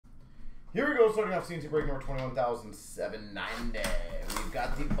Here we go, starting off CNC break number 21,790. We've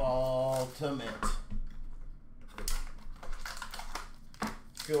got the ultimate.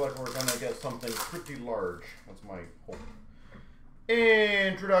 Feel like we're gonna get something pretty large. That's my hope.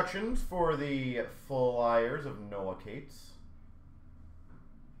 Introductions for the Flyers of Noah Cates.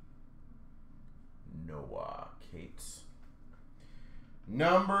 Noah Cates.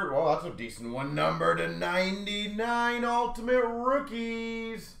 Numbered, well, that's a decent one. Number to 99 Ultimate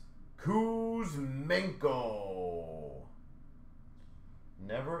Rookies. CloutsnChara.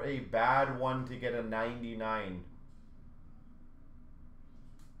 Never a bad one to get a 99.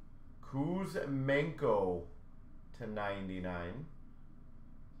 CloutsnChara to 99.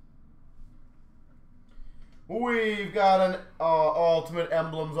 We've got an Ultimate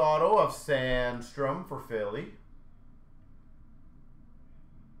Emblems auto of Sandstrom for Philly.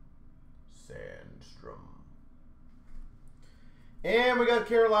 Sandstrom. And we got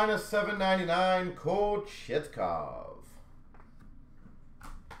Carolina 799 Kochetkov.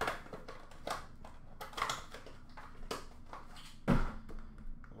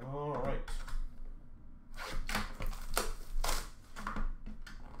 All right.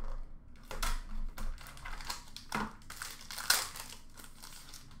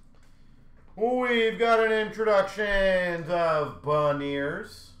 We've got an introduction of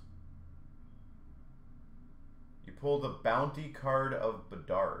Beniers. You pull the bounty card of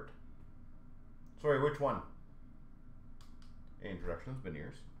Bedard. Sorry, which one? Introductions,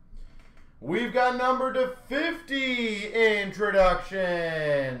 Beniers. We've got number to 50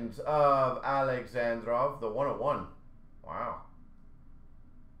 introductions of Alexandrov, the 101. Wow.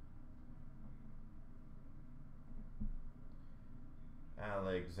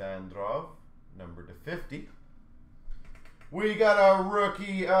 Alexandrov, number to 50. We got a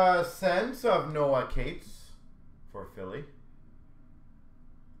rookie sense of Noah Cates for Philly.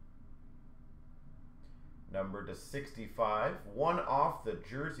 Number to 65. One off the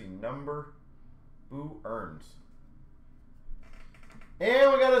jersey number. Boo earns.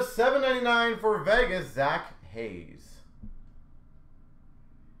 And we got a $7.99 for Vegas, Zach Hayes.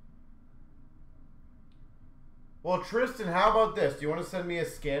 Well, Tristan, how about this? Do you want to send me a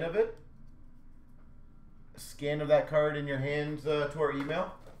scan of it? A scan of that card in your hands to our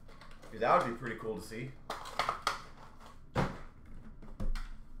email? Because that would be pretty cool to see.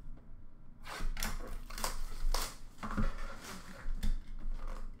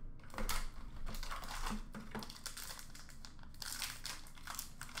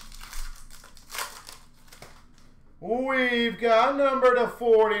 We've got number to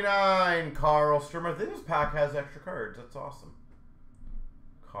 49, Karlstrom. I think this pack has extra cards. That's awesome.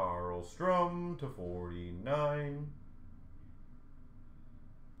 Karlstrom to 49.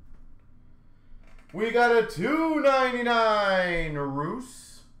 We got a $2.99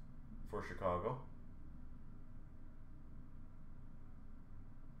 Roos for Chicago.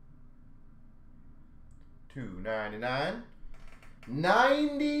 $2.99.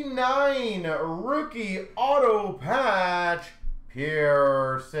 99 rookie auto patch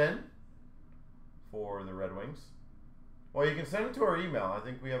Pearson for the Red Wings. Well, you can send it to our email. I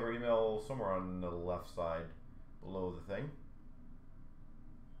think we have our email somewhere on the left side below the thing.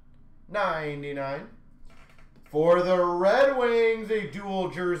 99 for the Red Wings, a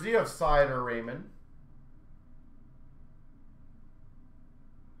dual jersey of Sider Raymond.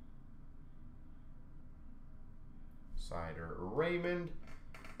 Sider Raymond,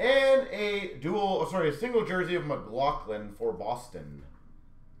 and a single jersey of McLaughlin for Boston.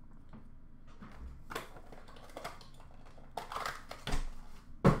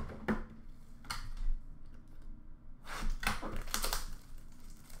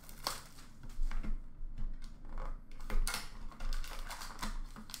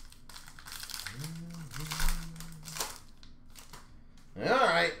 All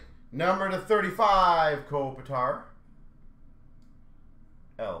right, number to 35, Kopitar.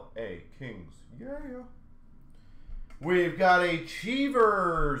 LA Kings, yeah. We've got a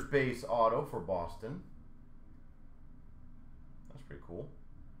Cheevers base auto for Boston. That's pretty cool.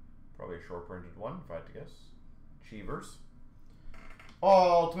 Probably a short printed one, if I had to guess. Cheevers.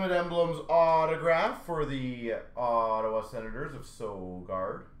 Ultimate Emblems autograph for the Ottawa Senators of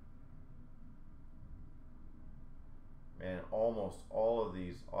Sogard. Man, almost all of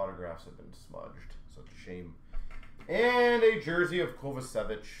these autographs have been smudged. Such a shame. And a jersey of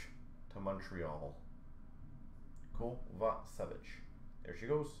Kovacevic to Montreal. Kovacevic. There she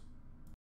goes.